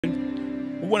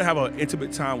we want to have an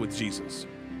intimate time with Jesus.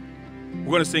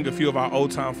 We're going to sing a few of our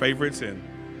old-time favorites and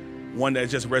one that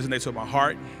just resonates with my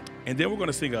heart. And then we're going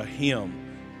to sing a hymn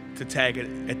to tag it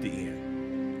at the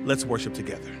end. Let's worship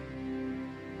together.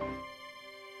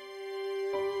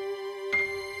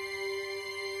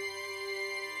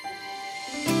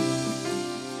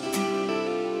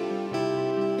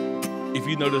 If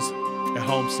you know this at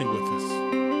home, sing with us.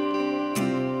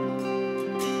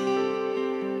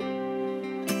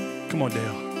 Come on,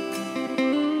 Dale.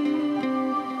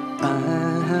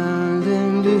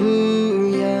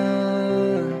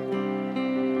 Hallelujah.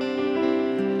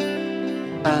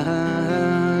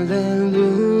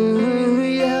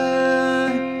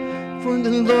 Hallelujah. For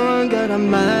the Lord God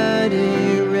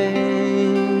Almighty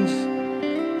reigns.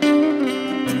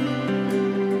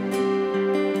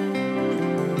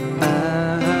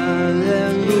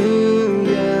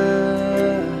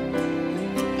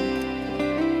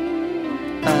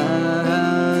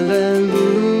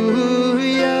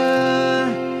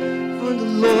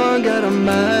 God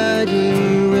Almighty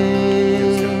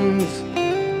reigns.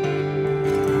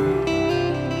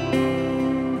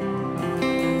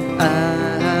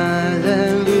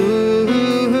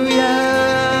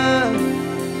 Hallelujah.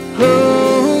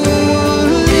 Holy,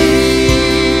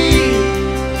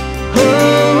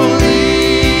 holy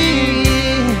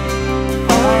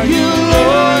are you,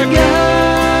 Lord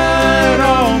God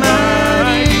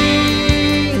Almighty.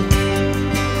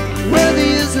 Worthy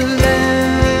is the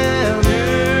Lamb.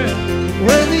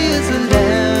 Worthy is the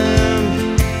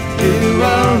Lamb. You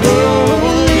are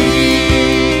holy,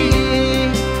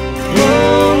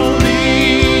 holy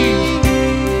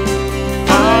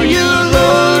are you,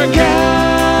 Lord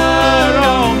God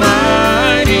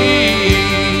Almighty.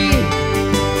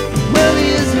 Worthy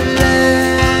is the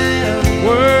Lamb.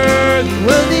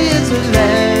 Worthy is the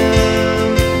Lamb.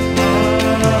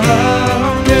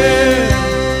 Amen.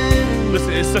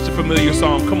 Listen, it's such a familiar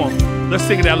song. Come on, let's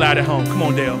sing it out loud at home. Come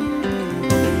on, Dale.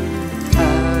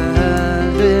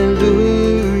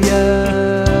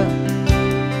 Hallelujah.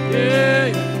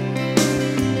 Yeah.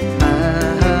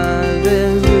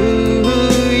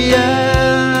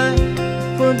 Hallelujah.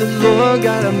 For the Lord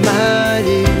God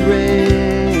Almighty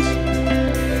reigns.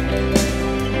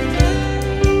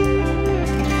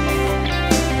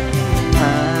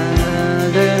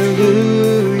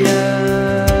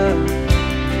 Hallelujah.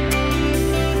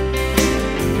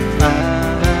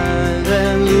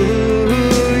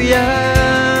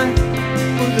 Hallelujah.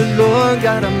 For the Lord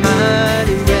God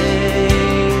Almighty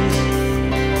reigns.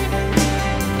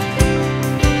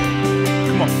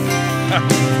 Come on.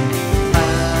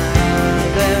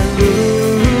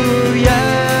 Hallelujah.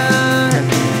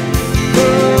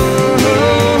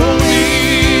 Holy,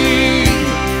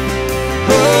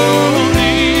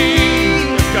 holy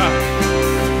God.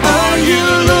 are you,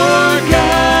 Lord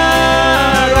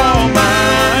God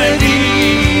Almighty.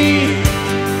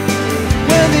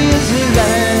 Worthy is the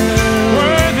Lamb.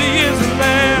 Worthy is the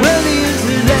Lamb. Worthy is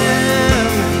the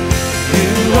Lamb.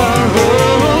 You are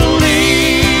holy,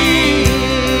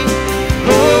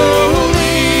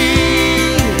 holy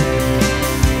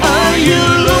are you,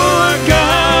 Lord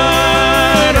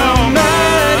God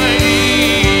Almighty.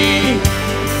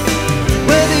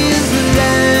 Worthy is the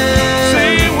Lamb.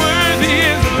 Say worthy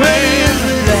is the Worthy is Lamb.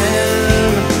 the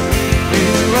Lamb. You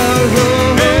are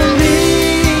holy,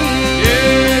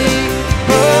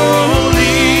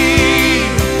 holy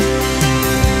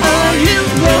are you,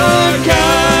 Lord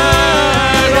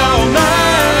God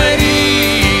Almighty.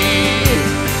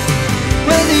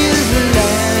 Worthy is the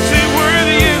Lamb. Say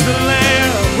worthy is the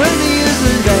Lamb. Worthy is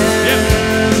the Lamb.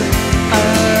 Amen.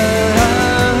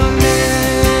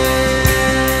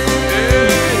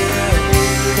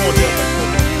 Come on, Dale.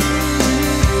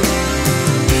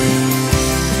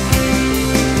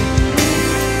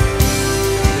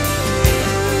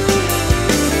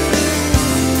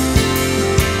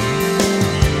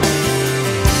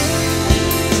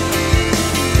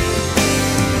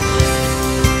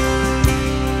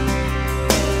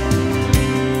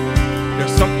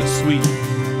 There's something sweet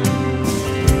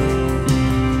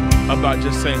about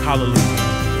just saying hallelujah.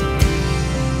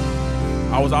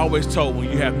 I was always told when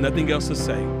you have nothing else to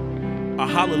say, a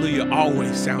hallelujah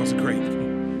always sounds great.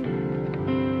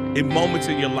 In moments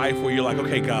in your life where you're like,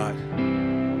 okay, God,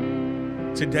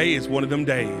 today is one of them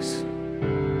days.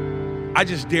 I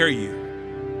just dare you.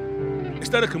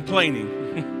 Instead of complaining,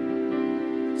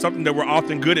 something that we're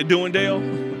often good at doing, Dale,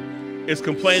 is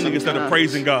complaining instead of Sometimes.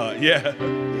 praising God. Yeah.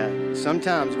 Yeah,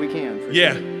 sometimes we can. For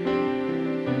Yeah. sure.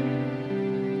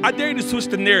 I dare you to switch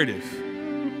the narrative.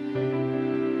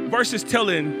 Versus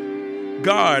telling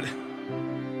God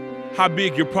how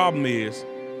big your problem is,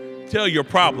 tell your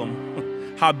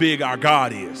problem how big our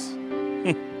God is.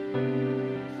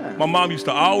 My mom used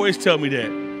to always tell me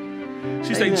that.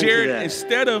 She'd say, Jared,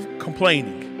 instead of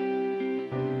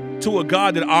complaining to a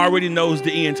God that already knows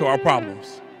the end to our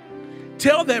problems,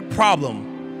 tell that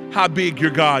problem how big your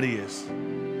God is.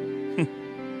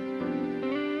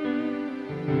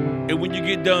 And when you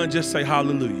get done, just say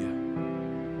hallelujah.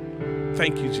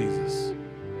 Thank you, Jesus.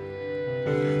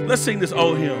 Let's sing this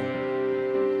old hymn.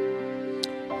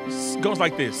 It goes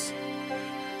like this.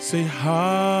 Say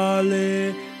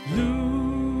hallelujah.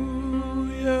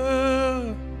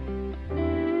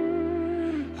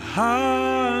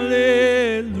 Hallelujah.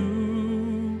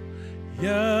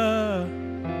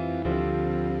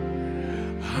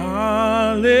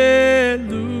 Hallelujah.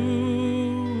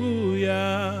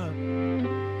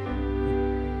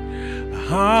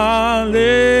 Hallelujah.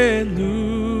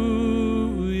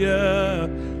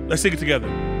 Let's sing it together.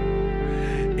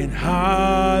 And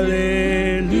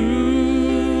hallelujah.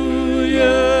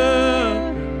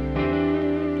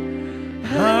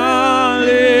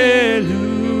 Hallelujah.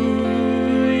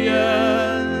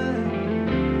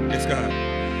 Yes, God.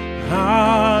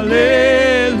 Hallelujah.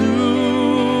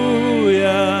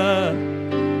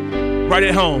 Right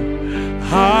at home.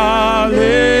 Hallelujah.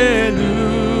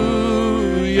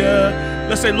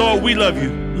 Let's say, Lord, we love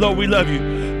you. Lord, we love you.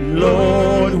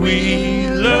 Lord, we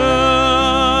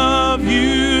love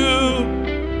you.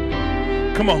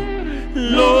 Come on.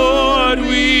 Lord,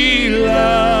 we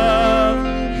love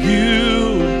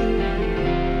you.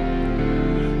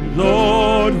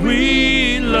 Lord,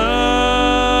 we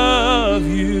love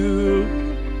you.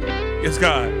 Yes,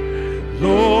 God.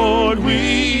 Lord,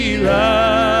 we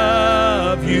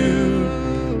love you.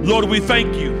 Lord, we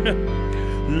thank you.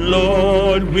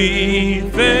 Lord, we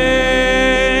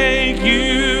thank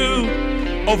you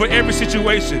over every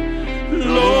situation.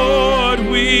 Lord,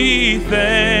 we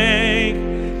thank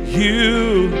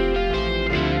you.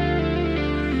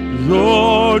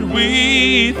 Lord,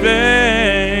 we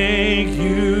thank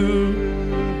you.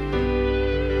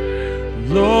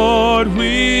 Lord,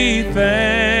 we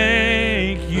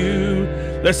thank you.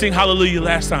 Let's sing hallelujah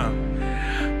last time.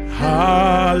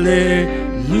 Hallelujah.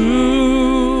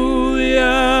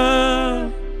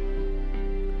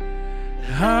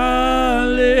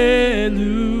 Hallelujah.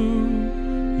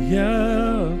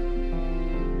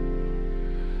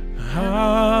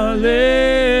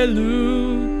 Hallelujah.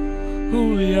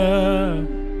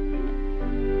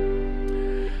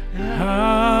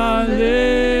 Hallelujah.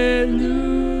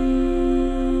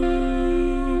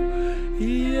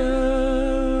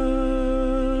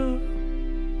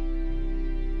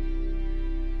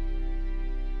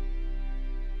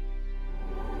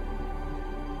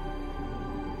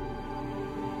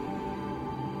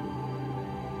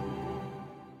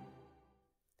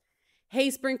 Hey,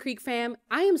 Springcreek fam,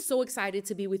 I am so excited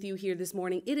to be with you here this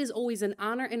morning. It is always an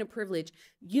honor and a privilege.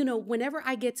 You know, whenever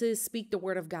I get to speak the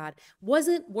word of God.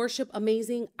 Wasn't worship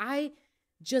amazing? I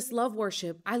just love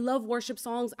worship. I love worship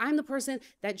songs. I'm the person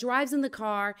that drives in the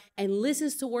car and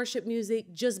listens to worship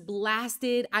music, just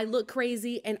blasted. I look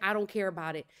crazy and I don't care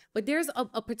about it. But there's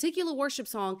a particular worship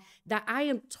song that I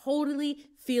am totally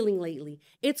feeling lately.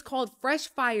 It's called Fresh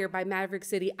Fire by Maverick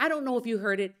City. I don't know if you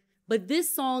heard it, but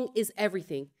this song is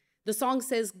everything. The song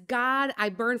says, God, I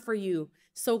burn for you.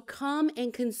 So come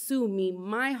and consume me.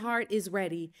 My heart is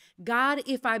ready. God,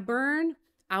 if I burn,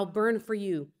 I'll burn for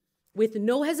you. With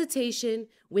no hesitation,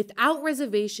 without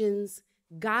reservations.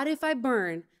 God, if I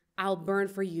burn, I'll burn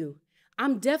for you.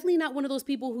 I'm definitely not one of those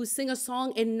people who sing a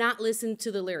song and not listen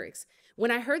to the lyrics.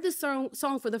 When I heard this song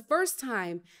for the first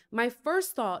time, my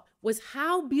first thought was,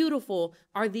 how beautiful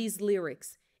are these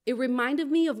lyrics? It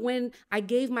reminded me of when I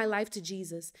gave my life to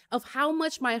Jesus, of how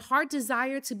much my heart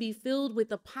desired to be filled with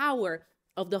the power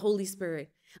of the Holy Spirit,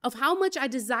 of how much I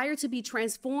desire to be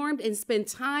transformed and spend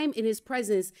time in his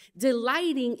presence,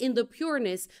 delighting in the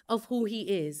pureness of who he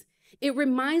is. It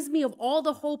reminds me of all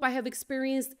the hope I have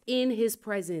experienced in his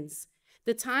presence,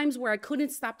 the times where I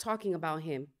couldn't stop talking about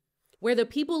him, where the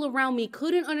people around me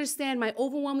couldn't understand my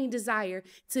overwhelming desire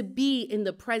to be in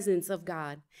the presence of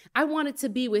God. I wanted to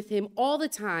be with him all the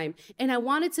time, and I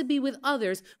wanted to be with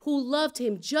others who loved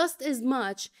him just as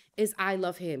much as I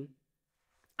love him.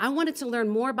 I wanted to learn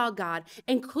more about God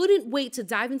and couldn't wait to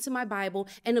dive into my Bible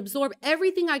and absorb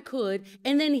everything I could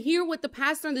and then hear what the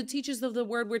pastor and the teachers of the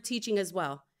word were teaching as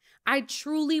well. I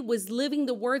truly was living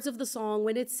the words of the song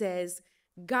when it says,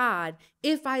 God,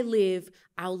 if I live,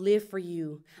 I'll live for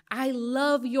you. I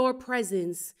love your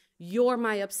presence. You're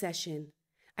my obsession.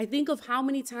 I think of how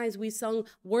many times we sung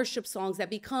worship songs that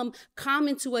become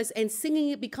common to us and singing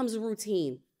it becomes a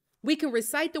routine. We can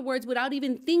recite the words without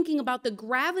even thinking about the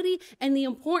gravity and the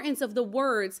importance of the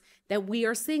words that we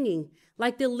are singing,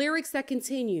 like the lyrics that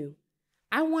continue.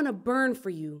 I want to burn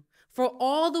for you, for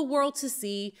all the world to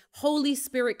see. Holy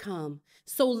Spirit, come.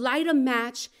 So light a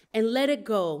match and let it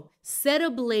go. Set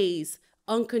ablaze,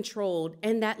 uncontrolled.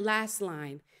 And that last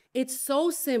line, it's so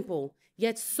simple,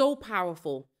 yet so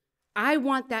powerful. I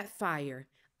want that fire.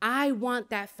 I want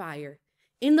that fire.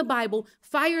 In the Bible,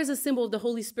 fire is a symbol of the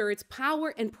Holy Spirit's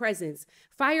power and presence.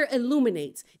 Fire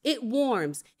illuminates, it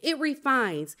warms, it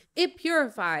refines, it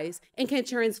purifies, and can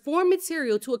transform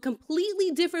material to a completely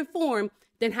different form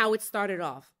than how it started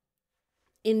off.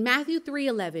 In Matthew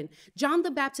 3:11, John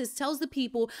the Baptist tells the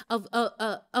people of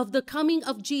the coming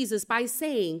of Jesus by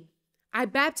saying, I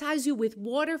baptize you with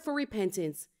water for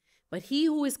repentance. But he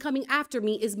who is coming after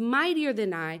me is mightier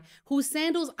than I, whose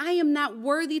sandals I am not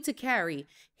worthy to carry.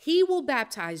 He will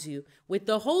baptize you with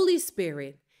the Holy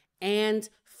Spirit and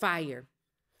fire.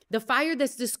 The fire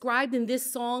that's described in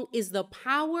this song is the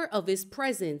power of his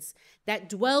presence that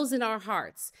dwells in our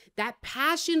hearts, that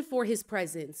passion for his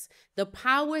presence, the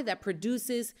power that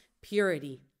produces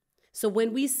purity. So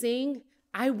when we sing,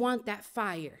 I want that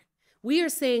fire, we are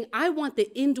saying, I want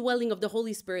the indwelling of the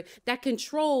Holy Spirit that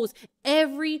controls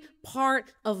every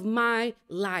part of my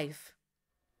life.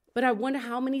 But I wonder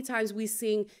how many times we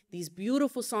sing these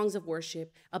beautiful songs of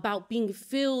worship about being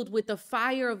filled with the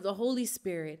fire of the Holy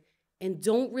Spirit and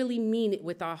don't really mean it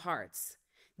with our hearts.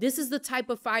 This is the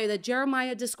type of fire that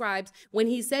Jeremiah describes when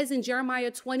he says in Jeremiah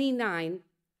 29,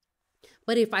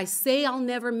 but if I say I'll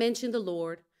never mention the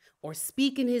Lord, or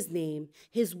speak in his name,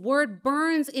 his word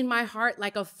burns in my heart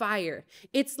like a fire.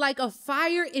 It's like a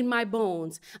fire in my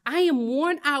bones. I am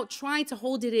worn out trying to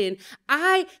hold it in.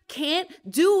 I can't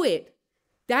do it.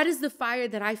 That is the fire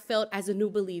that I felt as a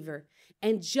new believer.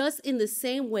 And just in the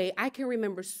same way, I can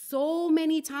remember so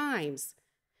many times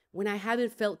when I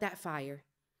haven't felt that fire,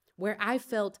 where I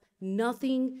felt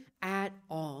nothing at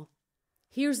all.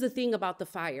 Here's the thing about the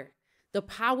fire. The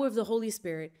power of the Holy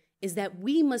Spirit is that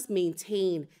we must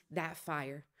maintain that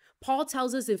fire. Paul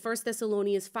tells us in 1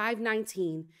 Thessalonians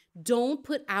 5:19, don't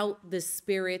put out the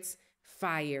Spirit's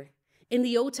fire. In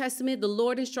the Old Testament, the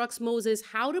Lord instructs Moses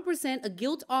how to present a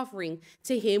guilt offering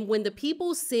to him when the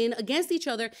people sin against each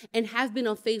other and have been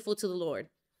unfaithful to the Lord.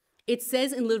 It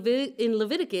says in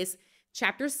Leviticus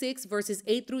chapter 6, verses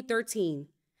 8 through 13,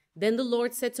 then the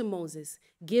Lord said to Moses,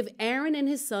 give Aaron and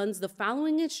his sons the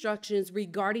following instructions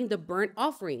regarding the burnt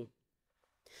offering.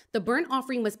 The burnt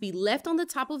offering must be left on the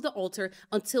top of the altar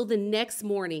until the next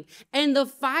morning, and the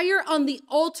fire on the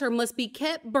altar must be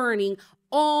kept burning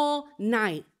all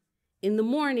night. In the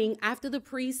morning, after the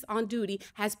priest on duty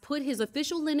has put his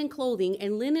official linen clothing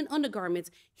and linen undergarments,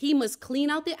 he must clean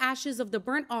out the ashes of the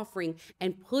burnt offering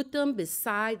and put them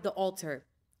beside the altar.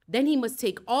 Then he must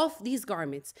take off these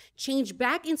garments, change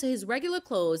back into his regular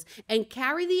clothes, and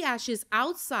carry the ashes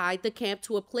outside the camp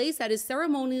to a place that is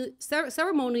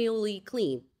ceremonially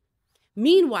clean.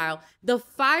 Meanwhile, the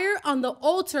fire on the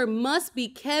altar must be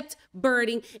kept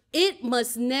burning. It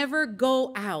must never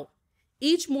go out.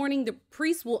 Each morning, the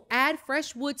priest will add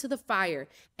fresh wood to the fire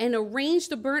and arrange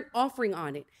the burnt offering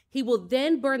on it. He will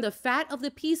then burn the fat of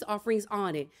the peace offerings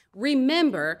on it.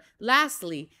 Remember,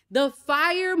 lastly, the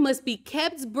fire must be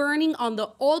kept burning on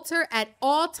the altar at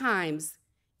all times.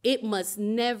 It must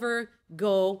never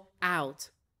go out.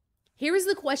 Here is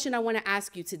the question I want to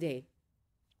ask you today.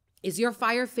 Is your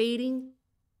fire fading?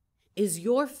 Is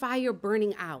your fire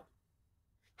burning out?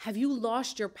 Have you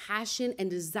lost your passion and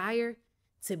desire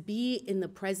to be in the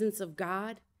presence of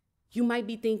God? You might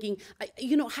be thinking,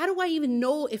 how do I even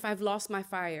know if I've lost my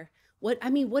fire? What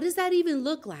does that even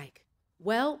look like?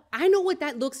 Well, I know what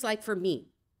that looks like for me.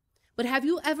 But have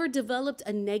you ever developed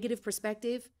a negative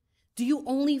perspective? Do you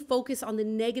only focus on the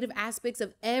negative aspects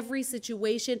of every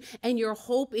situation and your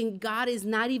hope in God is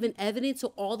not even evident to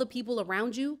all the people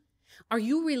around you? Are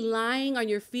you relying on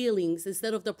your feelings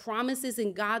instead of the promises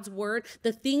in God's word,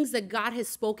 the things that God has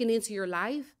spoken into your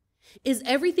life? Is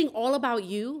everything all about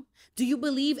you? Do you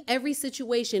believe every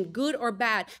situation, good or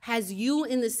bad, has you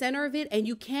in the center of it and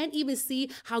you can't even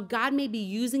see how God may be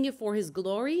using it for his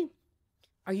glory?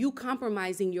 Are you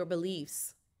compromising your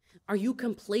beliefs? Are you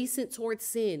complacent towards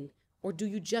sin, or do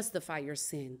you justify your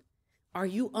sin? Are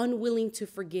you unwilling to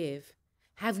forgive?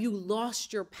 Have you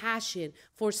lost your passion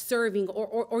for serving,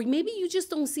 or maybe you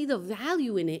just don't see the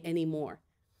value in it anymore?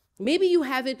 Maybe you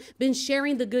haven't been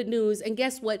sharing the good news, and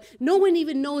guess what? No one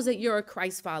even knows that you're a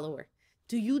Christ follower.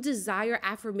 Do you desire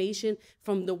affirmation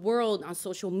from the world on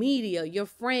social media, your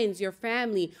friends, your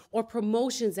family, or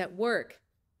promotions at work?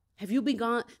 Have you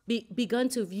begun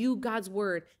to view God's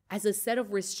word as a set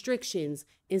of restrictions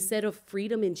instead of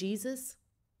freedom in Jesus?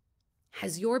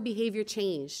 Has your behavior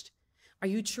changed? Are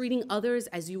you treating others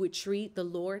as you would treat the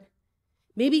Lord?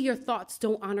 Maybe your thoughts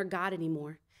don't honor God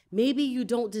anymore. Maybe you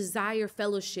don't desire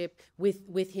fellowship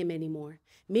with him anymore.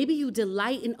 Maybe you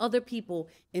delight in other people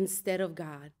instead of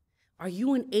God. Are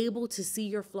you unable to see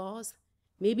your flaws?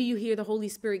 Maybe you hear the Holy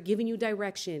Spirit giving you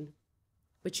direction,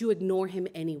 but you ignore him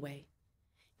anyway.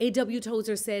 A.W.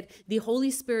 Tozer said, the Holy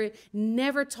Spirit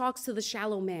never talks to the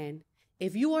shallow man.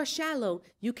 If you are shallow,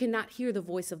 you cannot hear the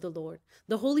voice of the Lord.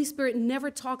 The Holy Spirit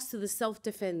never talks to the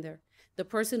self-defender, the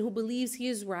person who believes he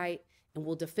is right and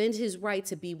will defend his right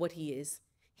to be what he is.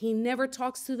 He never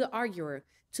talks to the arguer,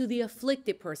 to the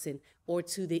afflicted person, or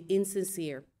to the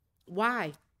insincere.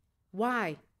 Why?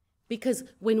 Why? Because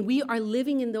when we are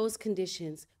living in those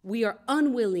conditions, we are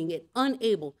unwilling and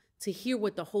unable to hear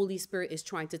what the Holy Spirit is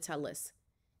trying to tell us.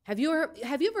 Have you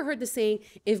ever heard the saying,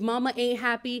 if mama ain't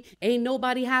happy, ain't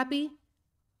nobody happy?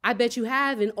 I bet you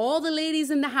have. And all the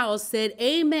ladies in the house said,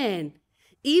 amen.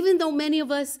 Even though many of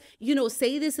us,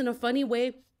 say this in a funny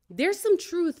way, there's some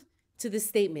truth to this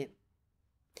statement.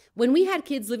 When we had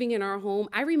kids living in our home,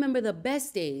 I remember the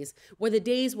best days were the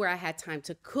days where I had time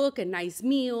to cook a nice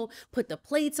meal, put the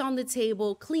plates on the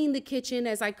table, clean the kitchen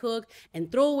as I cook,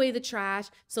 and throw away the trash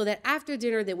so that after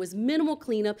dinner there was minimal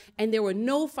cleanup and there were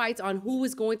no fights on who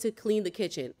was going to clean the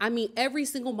kitchen. I mean, every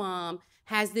single mom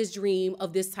has this dream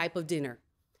of this type of dinner.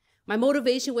 My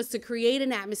motivation was to create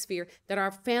an atmosphere that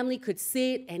our family could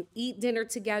sit and eat dinner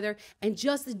together and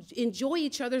just enjoy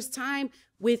each other's time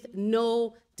with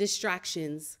no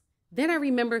distractions. Then I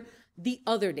remember the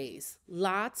other days,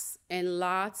 lots and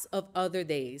lots of other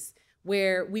days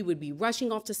where we would be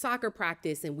rushing off to soccer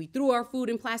practice and we threw our food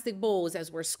in plastic bowls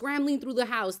as we're scrambling through the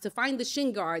house to find the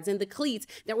shin guards and the cleats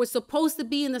that were supposed to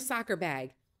be in the soccer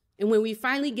bag. And when we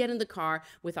finally get in the car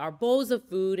with our bowls of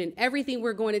food and everything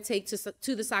we're going to take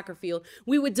to the soccer field,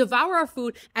 we would devour our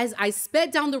food as I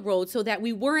sped down the road so that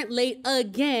we weren't late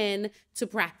again to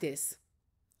practice.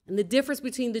 And the difference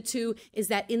between the two is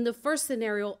that in the first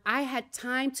scenario, I had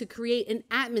time to create an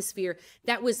atmosphere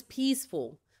that was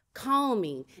peaceful,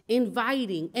 calming,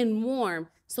 inviting, and warm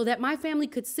so that my family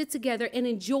could sit together and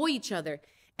enjoy each other.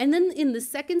 And then in the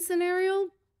second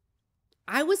scenario,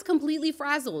 I was completely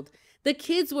frazzled. The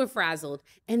kids were frazzled,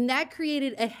 and that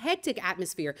created a hectic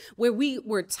atmosphere where we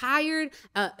were tired,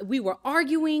 we were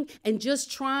arguing, and just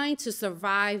trying to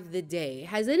survive the day.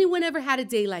 Has anyone ever had a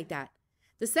day like that?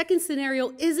 The second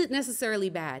scenario isn't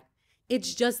necessarily bad.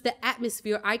 It's just the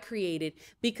atmosphere I created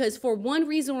because for one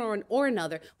reason or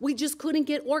another, we just couldn't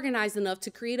get organized enough to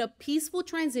create a peaceful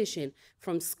transition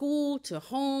from school to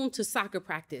home to soccer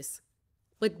practice.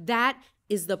 But that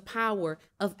is the power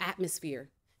of atmosphere.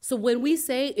 So when we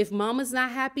say, if mama's not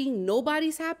happy,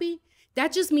 nobody's happy,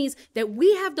 that just means that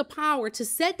we have the power to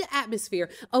set the atmosphere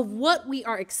of what we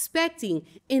are expecting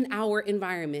in our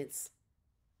environments.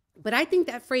 But I think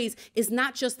that phrase is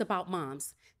not just about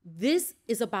moms. This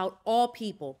is about all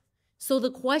people. So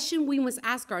the question we must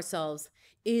ask ourselves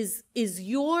is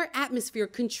your atmosphere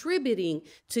contributing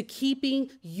to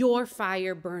keeping your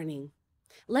fire burning?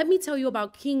 Let me tell you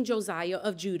about King Josiah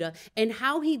of Judah and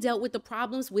how he dealt with the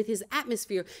problems with his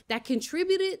atmosphere that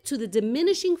contributed to the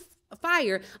diminishing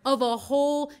fire of a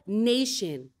whole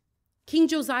nation. King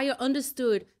Josiah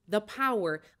understood the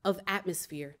power of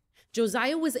atmosphere.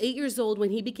 Josiah was 8 years old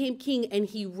when he became king, and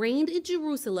he reigned in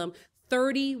Jerusalem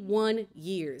 31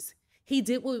 years. He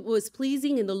did what was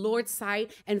pleasing in the Lord's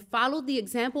sight and followed the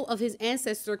example of his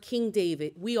ancestor, King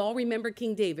David. We all remember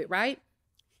King David, right?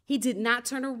 He did not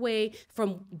turn away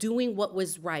from doing what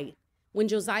was right. When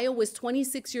Josiah was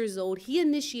 26 years old, he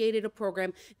initiated a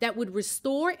program that would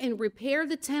restore and repair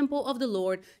the temple of the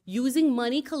Lord using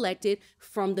money collected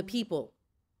from the people.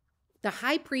 The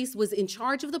high priest was in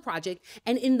charge of the project,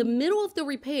 and in the middle of the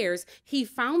repairs, he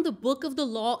found the book of the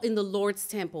law in the Lord's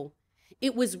temple.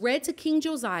 It was read to King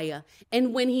Josiah,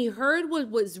 and when he heard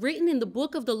what was written in the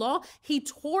book of the law, he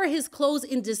tore his clothes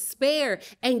in despair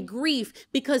and grief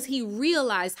because he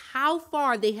realized how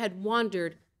far they had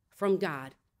wandered from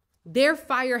God. Their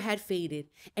fire had faded,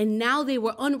 and now they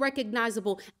were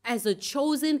unrecognizable as a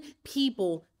chosen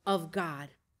people of God.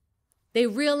 They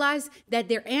realized that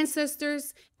their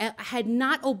ancestors had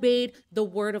not obeyed the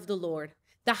word of the Lord.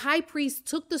 The high priest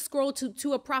took the scroll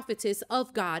to a prophetess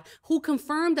of God who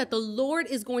confirmed that the Lord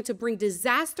is going to bring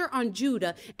disaster on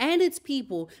Judah and its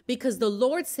people because the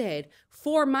Lord said,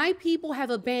 "For my people have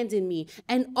abandoned me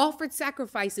and offered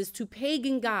sacrifices to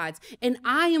pagan gods, and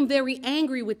I am very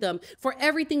angry with them for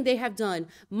everything they have done.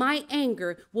 My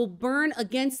anger will burn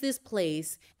against this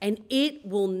place, and it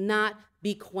will not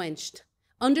be quenched.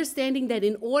 Understanding that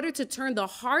in order to turn the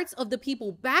hearts of the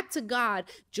people back to God,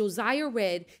 Josiah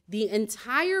read the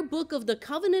entire book of the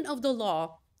covenant of the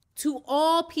law to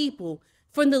all people,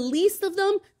 from the least of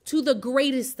them to the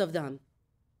greatest of them.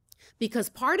 Because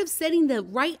part of setting the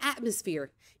right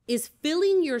atmosphere is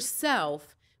filling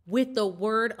yourself with the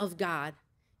word of God.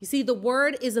 You see, the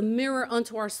word is a mirror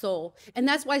unto our soul. And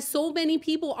that's why so many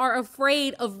people are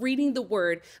afraid of reading the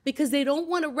word, because they don't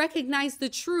want to recognize the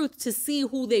truth to see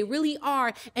who they really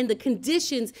are and the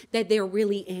conditions that they're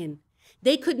really in.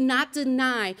 They could not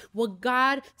deny what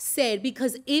God said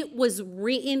because it was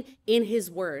written in his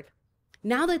word.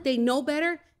 Now that they know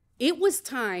better, it was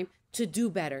time to do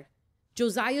better.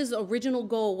 Josiah's original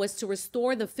goal was to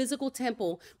restore the physical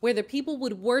temple where the people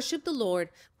would worship the Lord,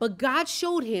 but God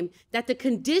showed him that the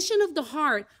condition of the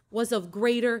heart was of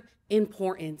greater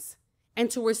importance.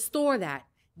 And to restore that,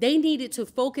 they needed to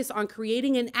focus on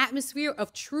creating an atmosphere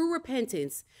of true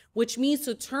repentance, which means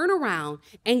to turn around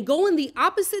and go in the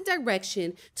opposite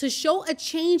direction to show a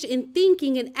change in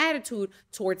thinking and attitude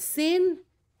towards sin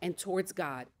and towards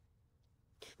God.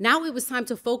 Now it was time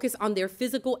to focus on their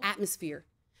physical atmosphere.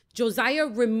 Josiah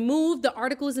removed the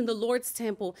articles in the Lord's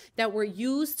temple that were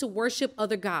used to worship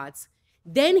other gods.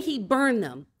 Then he burned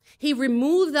them. He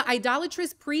removed the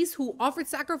idolatrous priests who offered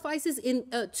sacrifices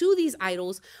to these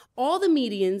idols, all the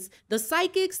mediums, the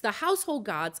psychics, the household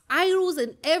gods, idols,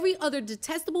 and every other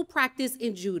detestable practice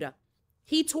in Judah.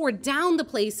 He tore down the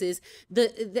places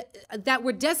that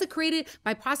were desecrated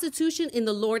by prostitution in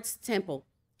the Lord's temple.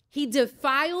 He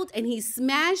defiled and he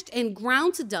smashed and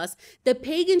ground to dust the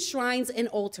pagan shrines and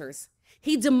altars.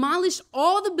 He demolished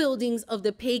all the buildings of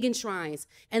the pagan shrines.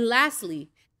 And lastly,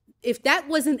 if that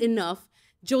wasn't enough,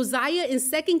 Josiah in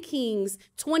 2 Kings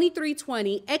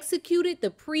 23:20 executed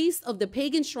the priests of the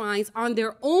pagan shrines on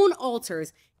their own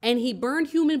altars, and he burned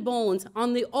human bones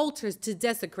on the altars to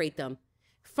desecrate them.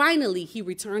 Finally, he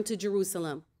returned to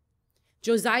Jerusalem.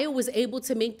 Josiah was able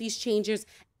to make these changes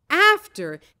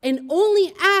after and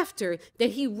only after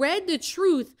that he read the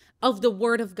truth of the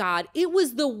word of God. It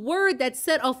was the word that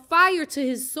set a fire to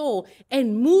his soul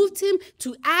and moved him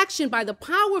to action by the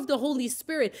power of the Holy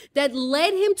Spirit that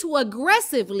led him to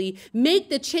aggressively make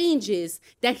the changes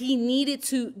that he needed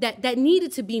to that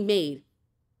needed to be made.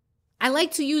 I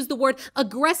like to use the word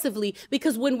aggressively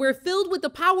because when we're filled with the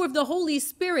power of the Holy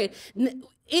Spirit,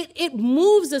 it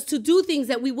moves us to do things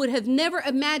that we would have never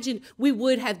imagined we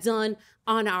would have done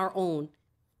on our own.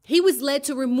 He was led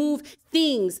to remove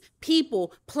things,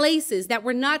 people, places that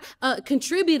were not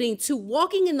contributing to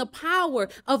walking in the power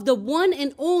of the one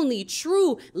and only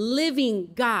true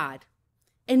living God.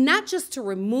 And not just to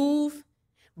remove,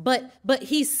 but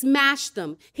he smashed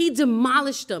them, he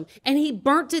demolished them, and he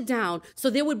burnt it down so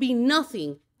there would be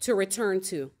nothing to return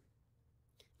to.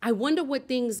 I wonder what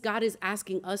things God is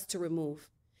asking us to remove,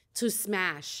 to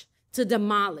smash, to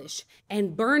demolish,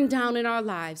 and burn down in our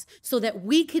lives so that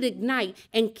we could ignite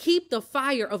and keep the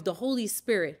fire of the Holy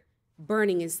Spirit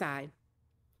burning inside.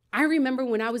 I remember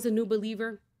when I was a new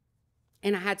believer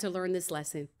and I had to learn this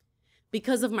lesson.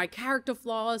 Because of my character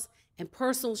flaws and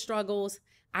personal struggles,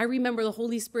 I remember the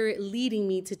Holy Spirit leading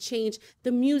me to change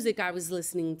the music I was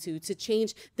listening to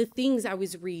change the things I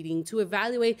was reading, to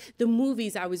evaluate the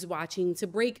movies I was watching, to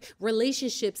break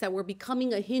relationships that were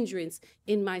becoming a hindrance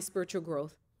in my spiritual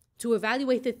growth, to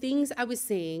evaluate the things I was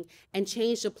saying and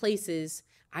change the places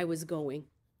I was going.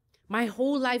 My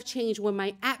whole life changed when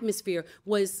my atmosphere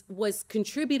was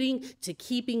contributing to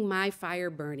keeping my fire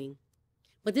burning.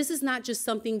 But this is not just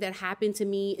something that happened to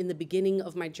me in the beginning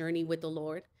of my journey with the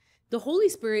Lord. The Holy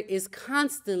Spirit is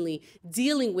constantly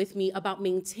dealing with me about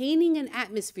maintaining an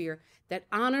atmosphere that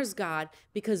honors God,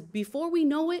 because before we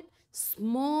know it,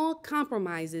 small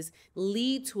compromises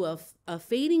lead to a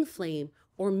fading flame,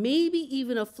 or maybe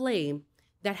even a flame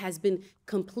that has been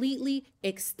completely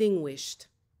extinguished.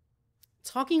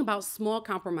 Talking about small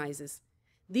compromises.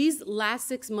 These last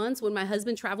 6 months, when my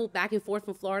husband traveled back and forth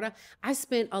from Florida, I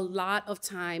spent a lot of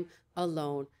time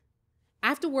alone.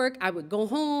 After work, I would go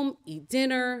home, eat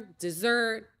dinner,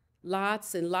 dessert,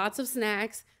 lots and lots of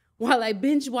snacks, while I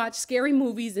binge watched scary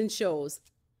movies and shows.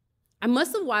 I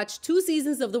must have watched 2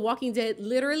 seasons of The Walking Dead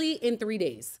literally in 3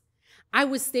 days. I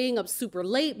was staying up super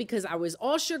late because I was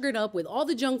all sugared up with all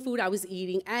the junk food I was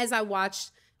eating as I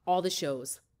watched all the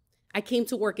shows. I came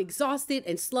to work exhausted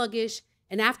and sluggish,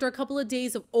 and after a couple of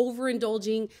days of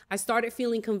overindulging, I started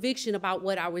feeling conviction about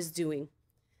what I was doing.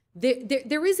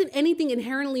 There isn't anything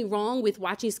inherently wrong with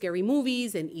watching scary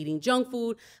movies and eating junk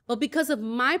food, but because of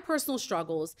my personal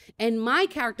struggles and my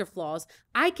character flaws,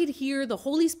 I could hear the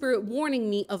Holy Spirit warning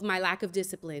me of my lack of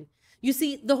discipline. You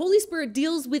see, the Holy Spirit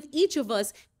deals with each of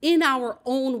us in our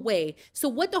own way. So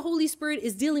what the Holy Spirit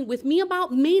is dealing with me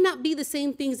about may not be the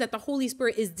same things that the Holy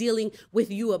Spirit is dealing with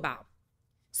you about.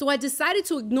 So I decided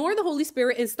to ignore the Holy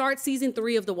Spirit and start season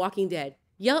 3 of The Walking Dead.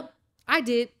 Yup, I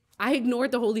did. I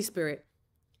ignored the Holy Spirit.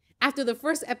 After the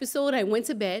first episode, I went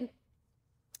to bed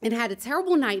and had a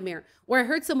terrible nightmare where I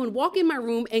heard someone walk in my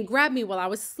room and grab me while I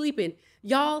was sleeping.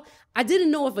 Y'all, I didn't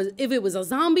know if it was a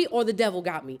zombie or the devil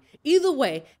got me. Either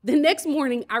way, the next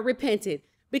morning I repented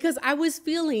because I was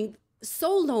feeling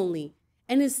so lonely.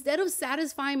 And instead of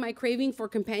satisfying my craving for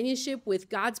companionship with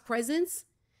God's presence,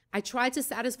 I tried to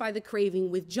satisfy the craving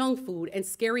with junk food and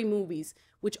scary movies,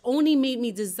 which only made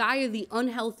me desire the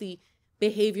unhealthy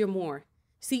behavior more.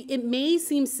 See, it may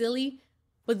seem silly,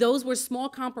 but those were small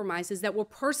compromises that were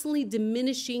personally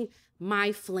diminishing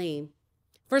my flame.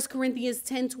 1 Corinthians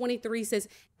 10:23 says,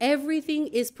 everything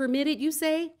is permitted, you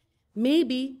say?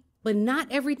 Maybe, but not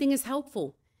everything is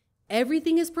helpful.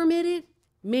 Everything is permitted?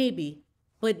 Maybe,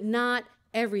 but not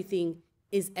everything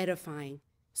is edifying.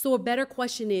 So a better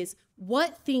question is,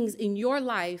 what things in your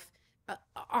life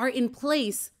are in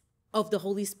place of the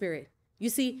Holy Spirit? You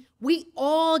see, we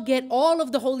all get all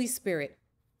of the Holy Spirit,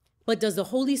 but does the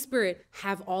Holy Spirit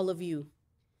have all of you?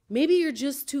 Maybe you're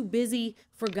just too busy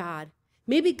for God.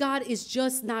 Maybe God is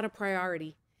just not a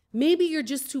priority. Maybe you're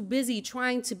just too busy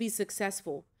trying to be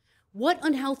successful. What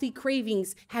unhealthy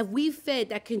cravings have we fed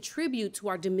that contribute to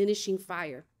our diminishing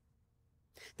fire?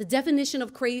 The definition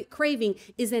of craving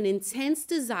is an intense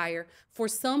desire for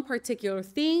some particular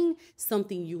thing,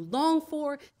 something you long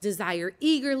for, desire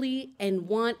eagerly, and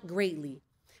want greatly.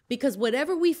 Because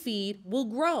whatever we feed will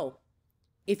grow.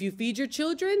 If you feed your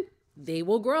children, they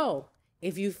will grow.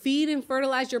 If you feed and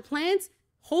fertilize your plants,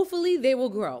 hopefully they will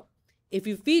grow. If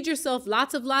you feed yourself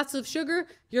lots of sugar,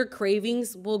 your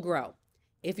cravings will grow.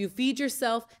 If you feed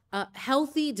yourself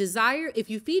healthy desire, if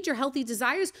you feed your healthy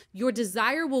desires, your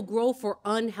desire will grow for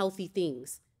unhealthy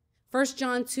things. 1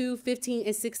 John 2:15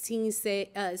 and 16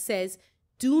 says,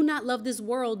 do not love this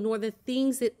world nor the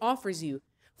things it offers you.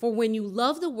 For when you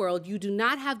love the world, you do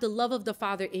not have the love of the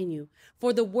Father in you.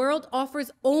 For the world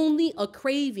offers only a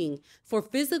craving for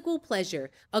physical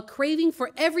pleasure, a craving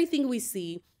for everything we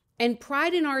see, and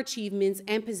pride in our achievements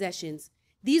and possessions.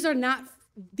 These are not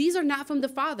from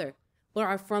the Father, but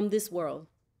are from this world.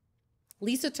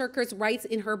 Lisa Turkers writes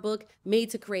in her book, Made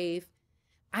to Crave,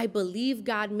 I believe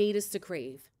God made us to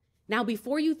crave. Now,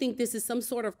 before you think this is some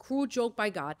sort of cruel joke by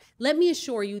God, let me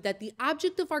assure you that the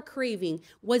object of our craving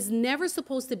was never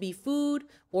supposed to be food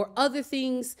or other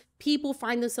things people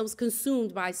find themselves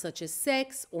consumed by, such as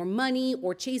sex or money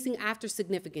or chasing after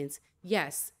significance.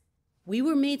 Yes, we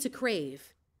were made to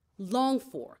crave, long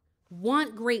for,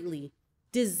 want greatly,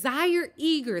 desire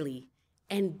eagerly,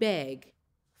 and beg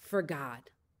for God,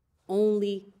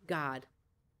 only God.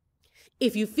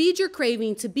 If you feed your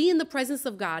craving to be in the presence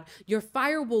of God, your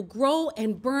fire will grow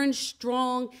and burn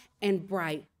strong and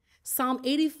bright. Psalm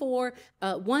 84,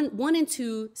 1 and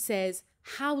 2 says,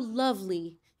 how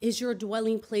lovely is your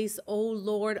dwelling place, O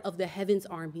Lord of the heavens'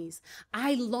 armies.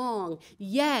 I long,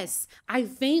 yes, I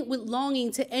faint with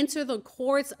longing to enter the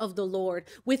courts of the Lord.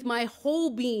 With my whole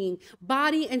being,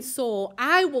 body and soul,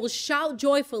 I will shout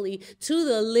joyfully to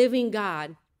the living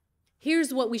God.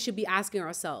 Here's what we should be asking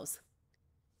ourselves.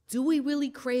 Do we really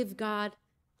crave God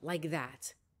like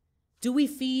that? Do we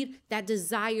feed that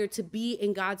desire to be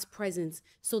in God's presence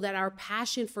so that our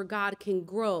passion for God can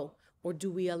grow? Or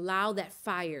do we allow that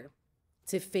fire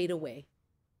to fade away?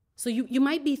 So you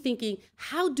might be thinking,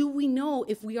 how do we know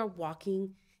if we are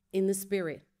walking in the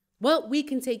Spirit? Well, we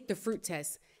can take the fruit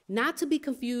test, not to be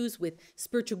confused with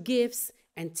spiritual gifts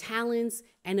and talents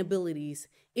and abilities.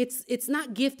 It's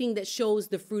not gifting that shows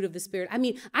the fruit of the Spirit. I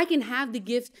mean, I can have the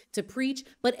gift to preach,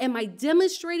 but am I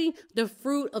demonstrating the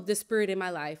fruit of the Spirit in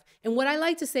my life? And what I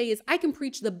like to say is I can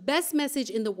preach the best message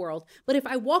in the world, but if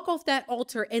I walk off that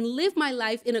altar and live my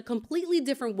life in a completely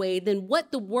different way than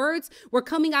what the words were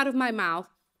coming out of my mouth,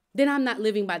 then I'm not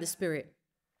living by the Spirit.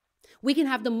 We can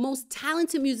have the most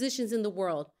talented musicians in the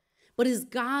world, but is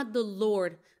God the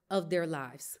Lord of their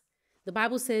lives? The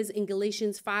Bible says in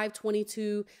Galatians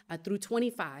 5:22 through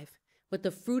 25, but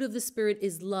the fruit of the Spirit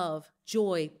is love,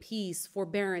 joy, peace,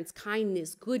 forbearance,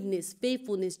 kindness, goodness,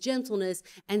 faithfulness, gentleness,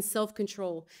 and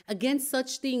self-control. Against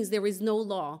such things there is no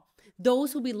law.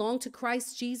 Those who belong to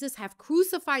Christ Jesus have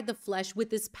crucified the flesh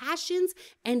with its passions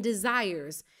and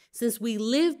desires. Since we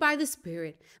live by the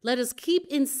Spirit, let us keep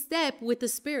in step with the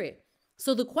Spirit.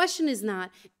 So the question is not,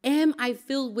 am I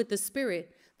filled with the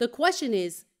Spirit? The question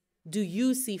is, do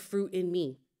you see fruit in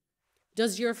me?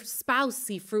 Does your spouse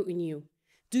see fruit in you?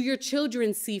 Do your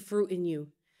children see fruit in you?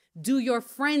 Do your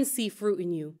friends see fruit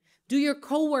in you? Do your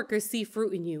coworkers see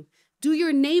fruit in you? Do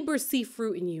your neighbors see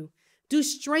fruit in you? Do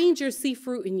strangers see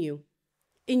fruit in you,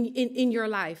 in your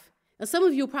life? Now, some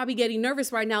of you are probably getting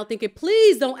nervous right now thinking,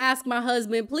 please don't ask my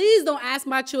husband, please don't ask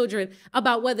my children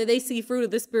about whether they see fruit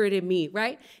of the Spirit in me,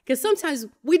 right? Because sometimes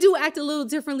we do act a little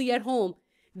differently at home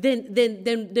than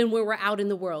when we're out in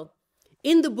the world.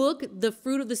 In the book, The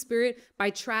Fruit of the Spirit by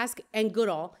Trask and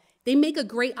Goodall, they make a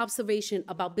great observation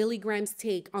about Billy Graham's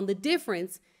take on the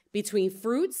difference between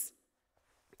fruits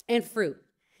and fruit.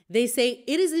 They say,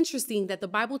 it is interesting that the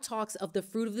Bible talks of the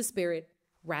fruit of the Spirit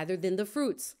rather than the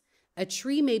fruits. A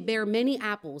tree may bear many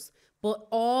apples, but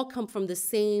all come from the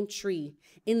same tree.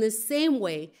 In the same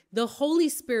way, the Holy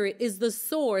Spirit is the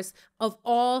source of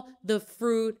all the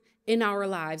fruit in our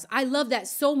lives. I love that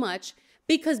so much,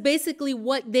 because basically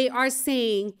what they are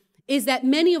saying is that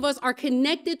many of us are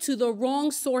connected to the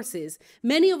wrong sources.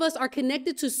 Many of us are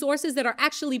connected to sources that are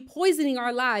actually poisoning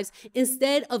our lives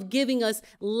instead of giving us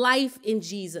life in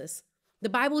Jesus. The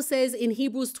Bible says in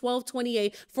Hebrews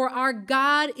 12:28, for our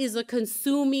God is a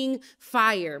consuming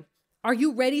fire. Are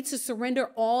you ready to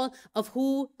surrender all of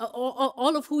who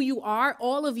you are,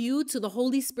 all of you, to the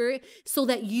Holy Spirit so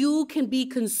that you can be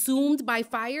consumed by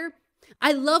fire?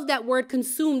 I love that word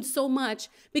consumed so much,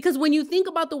 because when you think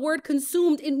about the word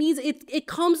consumed, it means it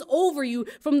comes over you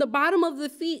from the bottom of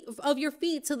your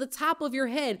feet to the top of your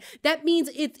head. That means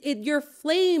your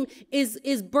flame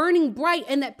is burning bright,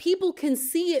 and that people can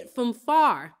see it from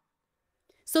far.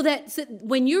 So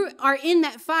when you are in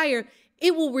that fire,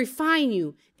 it will refine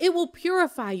you. It will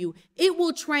purify you. It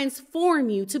will transform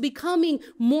you to becoming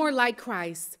more like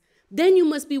Christ. Then you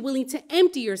must be willing to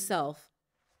empty yourself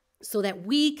so that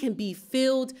we can be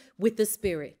filled with the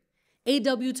Spirit.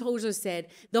 A.W. Tozer said,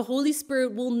 the Holy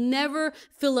Spirit will never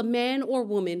fill a man or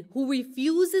woman who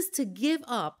refuses to give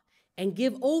up and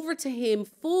give over to him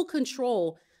full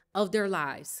control of their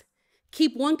lives.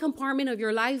 Keep one compartment of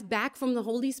your life back from the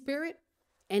Holy Spirit,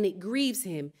 and it grieves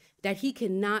him that he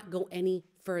cannot go any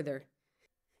further.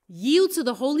 Yield to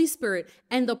the Holy Spirit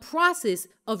and the process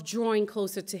of drawing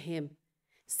closer to him.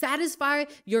 Satisfy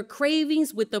your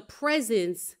cravings with the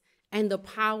presence and the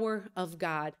power of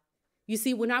God. You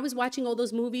see, when I was watching all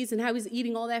those movies and I was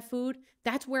eating all that food,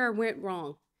 that's where I went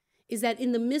wrong. Is that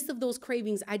in the midst of those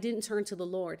cravings, I didn't turn to the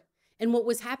Lord. And what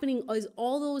was happening is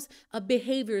all those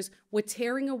behaviors were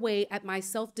tearing away at my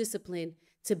self-discipline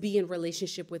to be in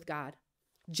relationship with God.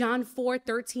 John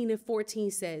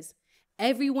 4:13-14 says,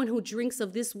 everyone who drinks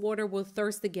of this water will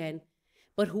thirst again,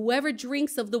 but whoever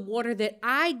drinks of the water that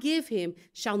I give him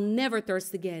shall never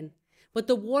thirst again. But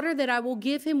the water that I will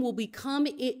give him will become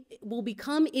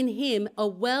in him a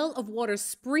well of water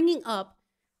springing up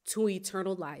to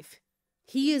eternal life.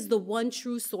 He is the one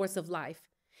true source of life.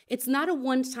 It's not a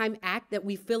one-time act that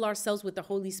we fill ourselves with the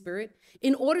Holy Spirit.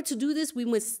 In order to do this, we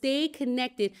must stay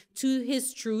connected to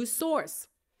his true source.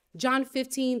 John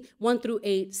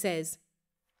 15:1-8 says,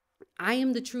 I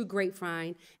am the true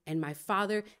grapevine, and my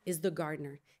Father is the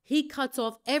gardener. He cuts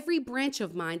off every branch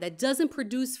of mine that doesn't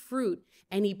produce fruit,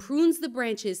 and he prunes the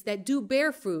branches that do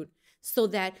bear fruit so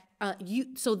that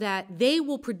they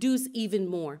will produce even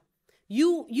more.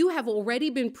 You have already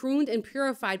been pruned and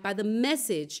purified by the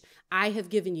message I have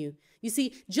given you. You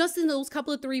see, just in those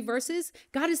couple of 3 verses,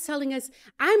 God is telling us,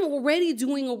 I'm already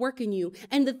doing a work in you.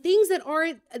 And the things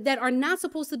that are not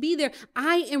supposed to be there,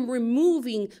 I am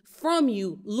removing from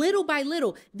you little by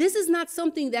little. This is not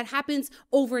something that happens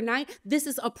overnight. This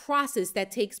is a process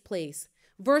that takes place.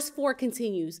 Verse 4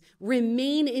 continues,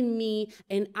 remain in me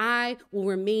and I will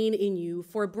remain in you.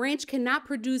 For a branch cannot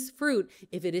produce fruit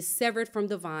if it is severed from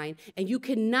the vine, and you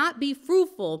cannot be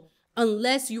fruitful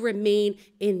unless you remain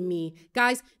in me.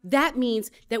 Guys, that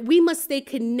means that we must stay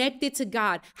connected to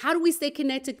God. How do we stay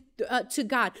connected to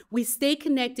God? We stay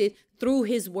connected through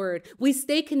his word. We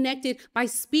stay connected by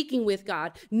speaking with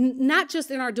God, not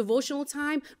just in our devotional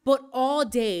time, but all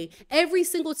day. Every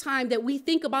single time that we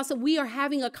think about something, we are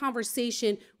having a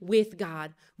conversation with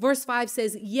God. Verse 5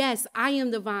 says, yes, I am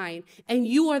the vine and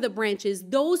you are the branches.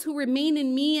 Those who remain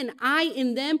in me and I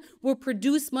in them will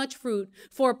produce much fruit.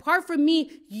 For apart from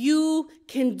me, you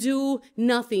can do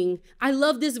nothing. I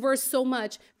love this verse so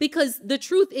much because the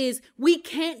truth is we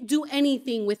can't do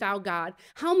anything without God.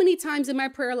 How many times in my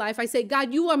prayer life I say,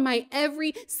 God, you are my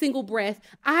every single breath.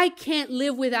 I can't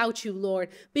live without you, Lord,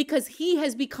 because he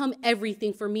has become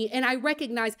everything for me. And I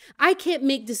recognize I can't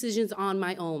make decisions on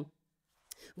my own.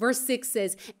 Verse 6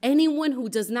 says, anyone who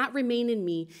does not remain in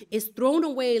me is thrown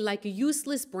away like a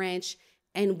useless branch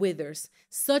and withers.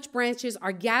 Such branches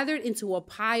are gathered into a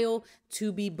pile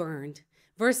to be burned.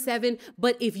 Verse 7,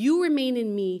 but if you remain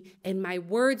in me and my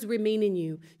words remain in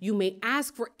you, you may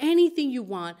ask for anything you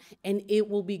want and it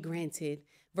will be granted.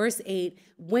 Verse 8,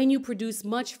 when you produce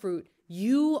much fruit,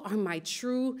 you are my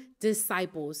true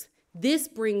disciples. This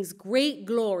brings great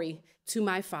glory to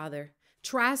my Father.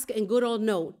 Trask and Goodall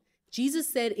note,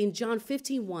 Jesus said in John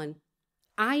 15:1,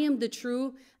 I am the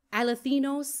true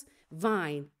alethinos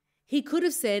vine. He could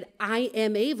have said, I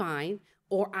am a vine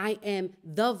or I am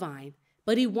the vine.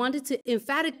 But he wanted to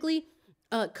emphatically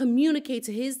communicate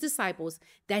to his disciples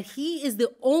that he is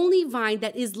the only vine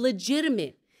that is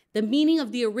legitimate. The meaning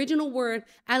of the original word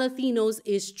alethinos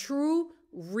is true,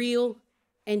 real,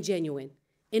 and genuine.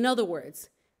 In other words,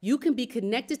 you can be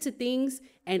connected to things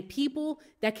and people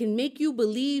that can make you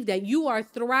believe that you are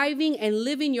thriving and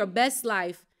living your best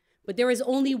life. But there is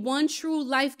only one true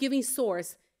life-giving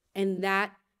source, and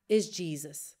that is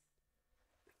Jesus.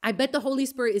 I bet the Holy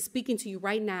Spirit is speaking to you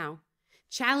right now,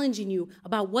 challenging you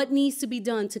about what needs to be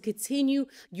done to continue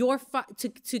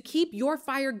to keep your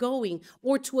fire going,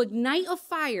 or to ignite a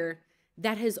fire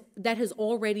that has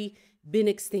already been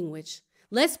extinguished.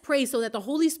 Let's pray so that the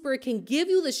Holy Spirit can give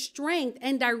you the strength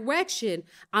and direction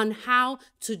on how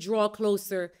to draw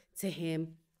closer to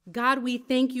him. God, we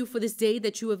thank you for this day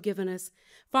that you have given us.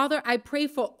 Father, I pray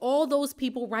for all those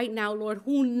people right now, Lord,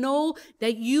 who know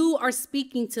that you are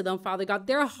speaking to them, Father God.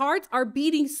 Their hearts are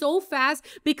beating so fast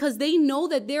because they know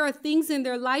that there are things in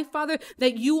their life, Father,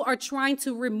 that you are trying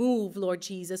to remove, Lord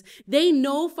Jesus. They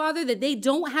know, Father, that they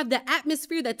don't have the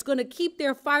atmosphere that's going to keep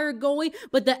their fire going,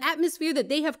 but the atmosphere that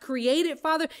they have created,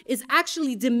 Father, is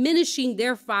actually diminishing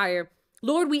their fire.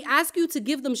 Lord, we ask you to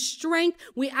give them strength.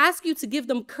 We ask you to give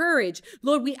them courage.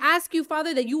 Lord, we ask you,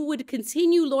 Father, that you would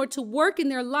continue, Lord, to work in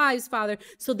their lives, Father,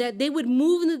 so that they would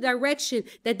move in the direction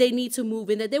that they need to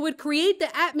move in, that they would create the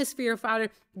atmosphere,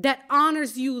 Father, that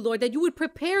honors you, Lord, that you would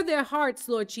prepare their hearts,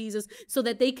 Lord Jesus, so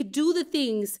that they could do the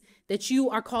things that you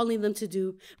are calling them to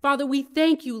do. Father, we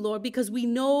thank you, Lord, because we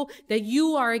know that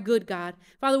you are a good God.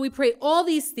 Father, we pray all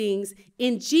these things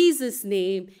in Jesus'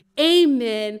 name.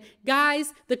 Amen.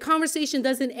 Guys, the conversation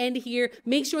doesn't end here.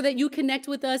 Make sure that you connect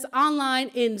with us online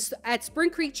at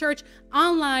Springcreek Church,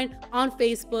 online on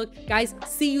Facebook. Guys,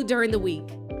 see you during the week.